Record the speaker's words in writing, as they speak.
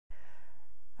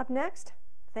Up next,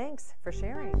 thanks for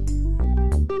sharing.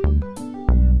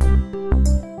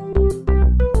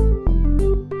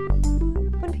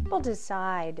 When people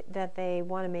decide that they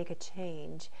want to make a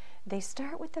change, they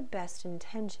start with the best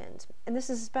intentions. And this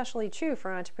is especially true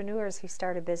for entrepreneurs who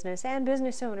start a business and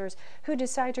business owners who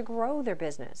decide to grow their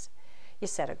business. You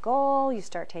set a goal, you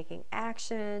start taking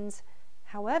actions.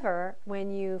 However, when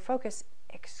you focus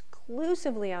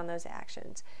exclusively on those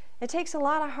actions, it takes a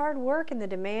lot of hard work, and the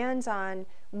demands on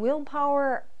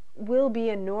willpower will be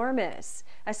enormous,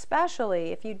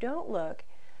 especially if you don't look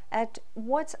at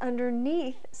what's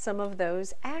underneath some of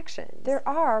those actions. There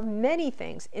are many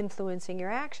things influencing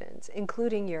your actions,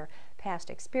 including your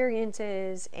past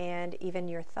experiences and even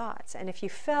your thoughts. And if you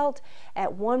felt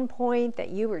at one point that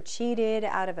you were cheated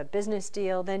out of a business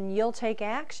deal, then you'll take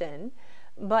action,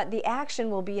 but the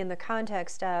action will be in the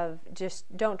context of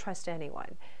just don't trust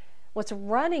anyone. What's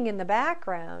running in the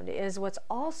background is what's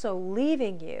also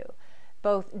leaving you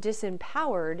both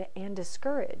disempowered and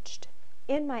discouraged.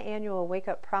 In my annual Wake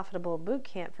Up Profitable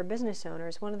Bootcamp for business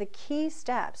owners, one of the key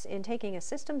steps in taking a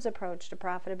systems approach to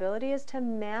profitability is to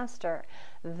master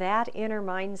that inner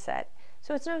mindset.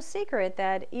 So it's no secret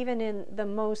that even in the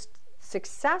most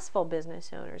successful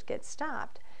business owners get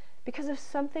stopped because of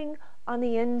something on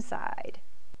the inside.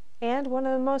 And one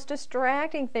of the most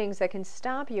distracting things that can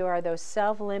stop you are those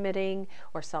self-limiting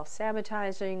or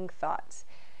self-sabotaging thoughts.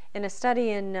 In a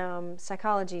study in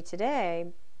Psychology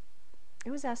Today, it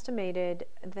was estimated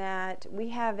that we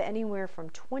have anywhere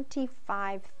from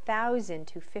 25,000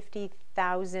 to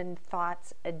 50,000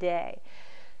 thoughts a day.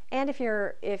 And if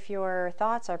your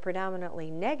thoughts are predominantly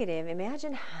negative,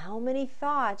 imagine how many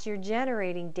thoughts you're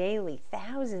generating daily,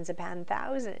 thousands upon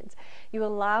thousands. You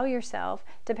allow yourself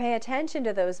to pay attention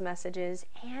to those messages,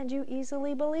 and you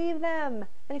easily believe them.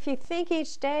 And if you think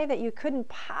each day that you couldn't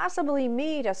possibly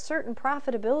meet a certain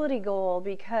profitability goal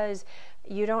because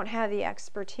you don't have the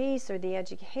expertise or the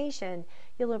education,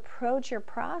 you'll approach your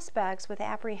prospects with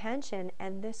apprehension,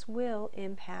 and this will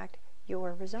impact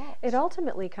your results. It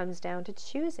ultimately comes down to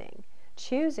choosing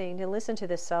to listen to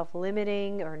the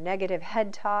self-limiting or negative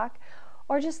head talk,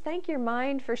 or just thank your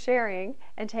mind for sharing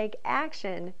and take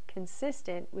action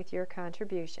consistent with your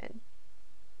contribution.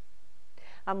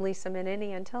 I'm Lisa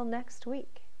Menini. Until next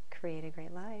week, create a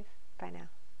great life. Bye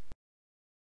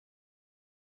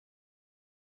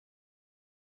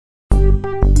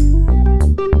now.